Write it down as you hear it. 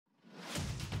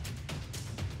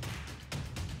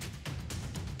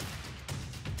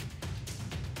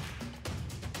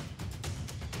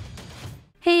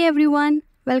Hey everyone,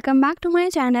 welcome back to my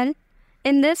channel.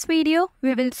 In this video,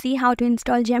 we will see how to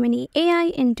install Gemini AI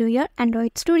into your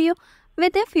Android Studio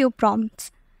with a few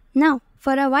prompts. Now,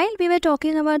 for a while we were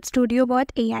talking about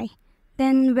StudioBot AI.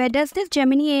 Then where does this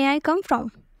Gemini AI come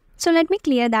from? So let me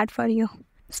clear that for you.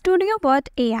 StudioBot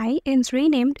AI is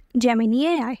renamed Gemini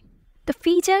AI. The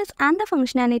features and the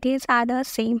functionalities are the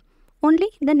same, only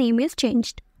the name is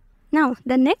changed. Now,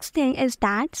 the next thing is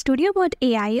that StudioBot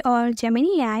AI or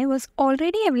Gemini AI was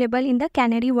already available in the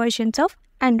Canary versions of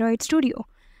Android Studio.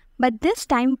 But this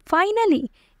time,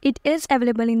 finally, it is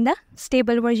available in the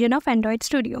stable version of Android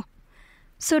Studio.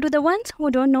 So to the ones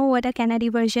who don't know what a Canary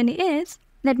version is,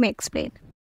 let me explain.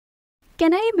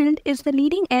 Canary build is the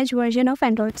leading edge version of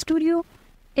Android Studio.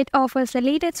 It offers the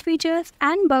latest features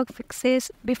and bug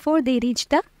fixes before they reach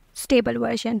the stable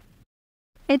version.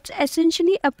 It's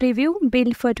essentially a preview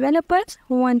built for developers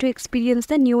who want to experience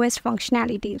the newest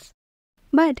functionalities.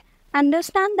 But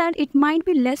understand that it might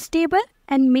be less stable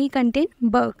and may contain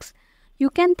bugs. You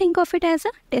can think of it as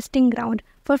a testing ground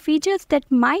for features that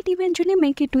might eventually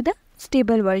make it to the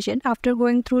stable version after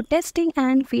going through testing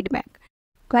and feedback.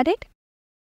 Got it?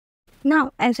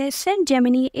 Now, as I said,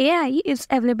 Gemini AI is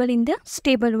available in the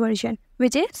stable version,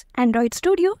 which is Android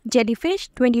Studio Jellyfish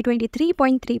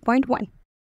 2023.3.1.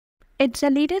 It's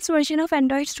the latest version of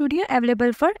Android Studio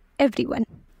available for everyone.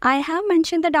 I have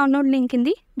mentioned the download link in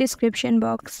the description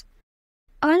box.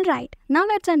 Alright, now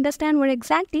let's understand what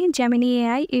exactly Gemini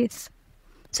AI is.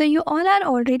 So you all are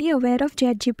already aware of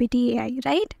ChatGPT AI,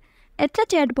 right? It's a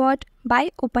chatbot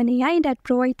by OpenAI that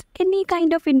provides any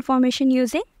kind of information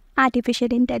using artificial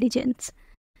intelligence.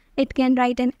 It can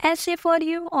write an essay for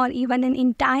you or even an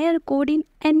entire code in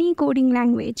any coding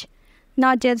language.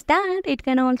 Not just that, it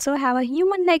can also have a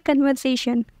human-like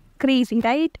conversation. Crazy,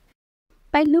 right?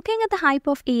 By looking at the hype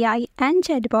of AI and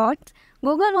chatbots,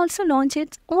 Google also launched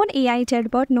its own AI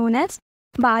chatbot known as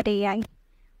Bard AI,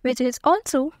 which is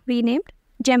also renamed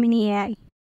Gemini AI.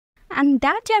 And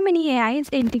that Gemini AI is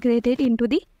integrated into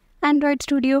the Android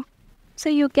Studio. So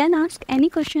you can ask any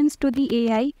questions to the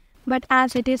AI, but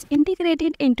as it is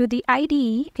integrated into the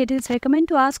IDE, it is recommended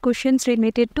to ask questions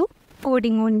related to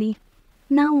coding only.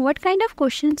 Now, what kind of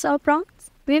questions or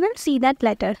prompts? We will see that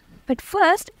later. But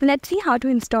first, let's see how to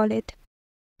install it.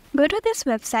 Go to this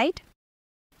website.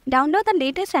 Download the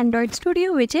latest Android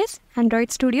Studio, which is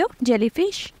Android Studio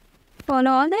Jellyfish. Follow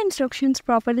all the instructions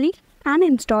properly and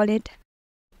install it.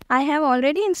 I have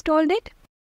already installed it.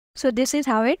 So this is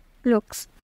how it looks.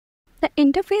 The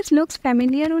interface looks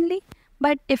familiar only,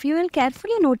 but if you will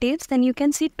carefully notice, then you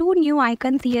can see two new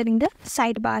icons here in the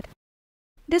sidebar.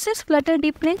 This is Flutter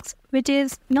Deep Links, which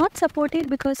is not supported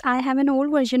because I have an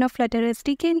old version of Flutter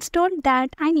SDK installed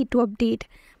that I need to update.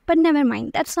 But never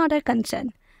mind, that's not our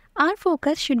concern. Our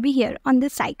focus should be here on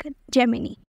this icon,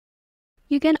 Gemini.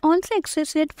 You can also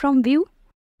access it from View,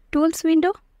 Tools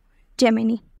window,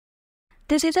 Gemini.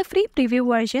 This is a free preview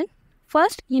version.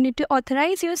 First, you need to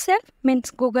authorize yourself, means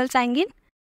Google sign in.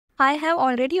 I have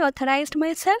already authorized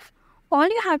myself. All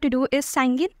you have to do is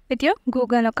sign in with your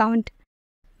Google account.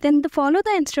 Then follow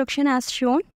the instruction as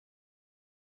shown.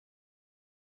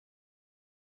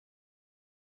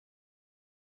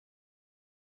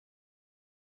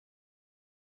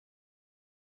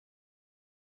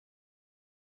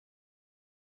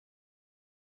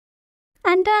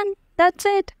 And done. That's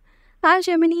it. Our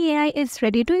Gemini AI is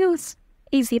ready to use.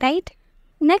 Easy, right?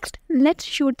 Next, let's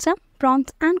shoot some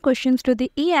prompts and questions to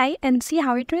the AI and see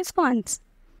how it responds.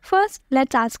 First,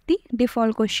 let's ask the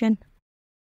default question.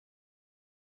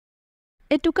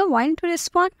 It took a while to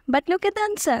respond, but look at the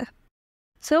answer.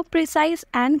 So precise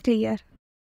and clear.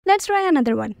 Let's try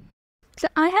another one. So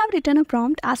I have written a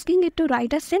prompt asking it to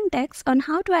write a syntax on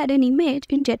how to add an image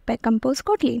in Jetpack Compose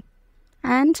Kotlin.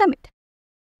 And submit.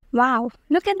 Wow,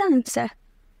 look at the answer.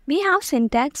 We have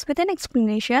syntax with an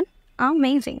explanation.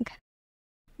 Amazing.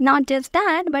 Not just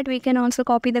that, but we can also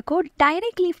copy the code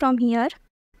directly from here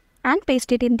and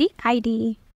paste it in the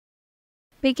IDE.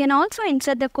 We can also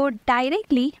insert the code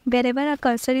directly wherever a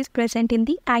cursor is present in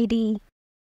the IDE.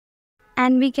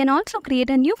 And we can also create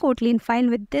a new Kotlin file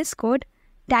with this code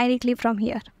directly from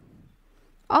here.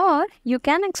 Or you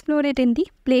can explore it in the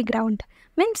playground,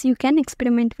 means you can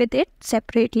experiment with it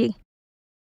separately.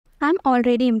 I'm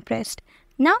already impressed.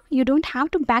 Now you don't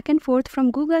have to back and forth from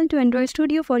Google to Android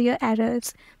Studio for your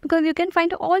errors because you can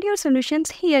find all your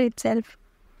solutions here itself.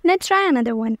 Let's try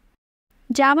another one.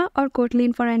 Java or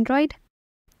Kotlin for Android?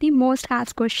 The most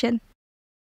asked question.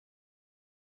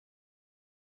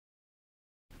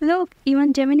 Look,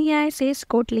 even Gemini AI says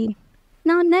Kotlin.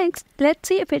 Now next, let's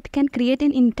see if it can create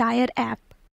an entire app.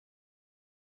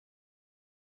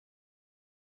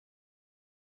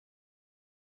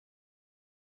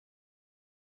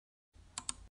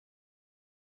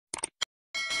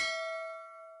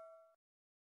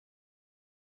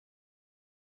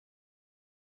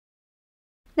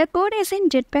 The code is in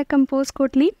Jetpack Compose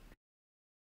Kotlin.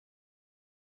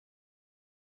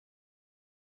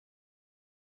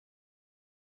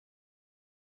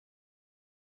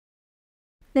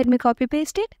 Let me copy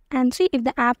paste it and see if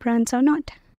the app runs or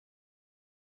not.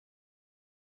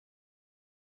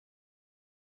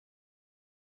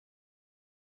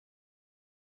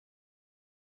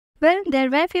 Well, there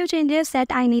were few changes that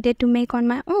I needed to make on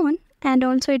my own, and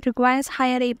also it requires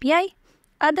higher API.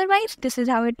 Otherwise, this is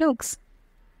how it looks.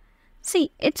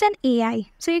 See, it's an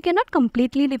AI, so you cannot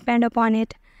completely depend upon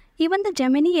it. Even the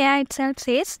Gemini AI itself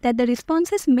says that the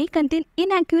responses may contain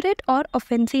inaccurate or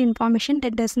offensive information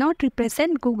that does not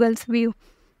represent Google's view.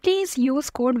 Please use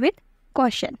code with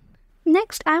caution.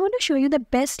 Next, I want to show you the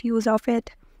best use of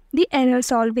it, the error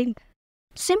solving.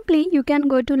 Simply, you can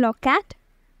go to logcat,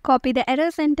 copy the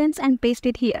error sentence and paste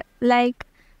it here, like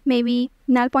maybe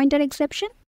null pointer exception,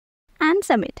 and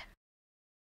submit.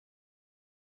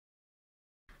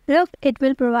 Look, it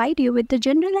will provide you with the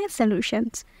generalized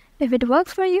solutions. If it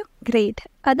works for you, great.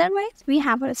 Otherwise, we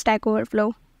have our Stack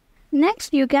Overflow.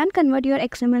 Next, you can convert your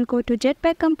XML code to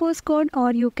Jetpack Compose code,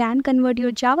 or you can convert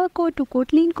your Java code to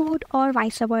Kotlin code, or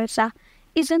vice versa.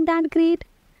 Isn't that great?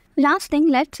 Last thing,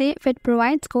 let's say if it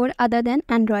provides code other than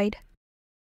Android.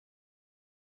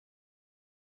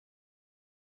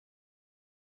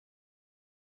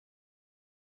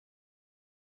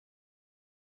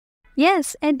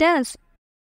 Yes, it does.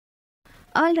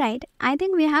 Alright, I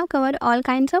think we have covered all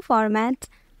kinds of formats.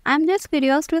 I'm just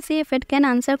curious to see if it can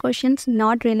answer questions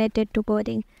not related to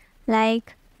coding,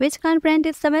 like which car brand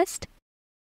is the best?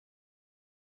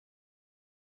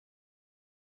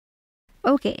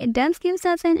 Okay, it does give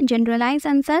us a generalized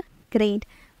answer, great.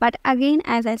 But again,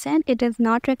 as I said, it is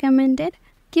not recommended.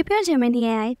 Keep your Gemini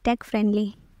AI tech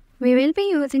friendly. We will be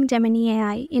using Gemini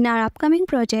AI in our upcoming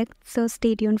project, so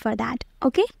stay tuned for that,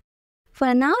 okay?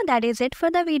 For now, that is it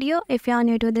for the video. If you are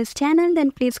new to this channel,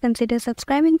 then please consider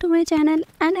subscribing to my channel,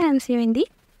 and I will see you in the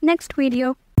next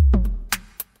video.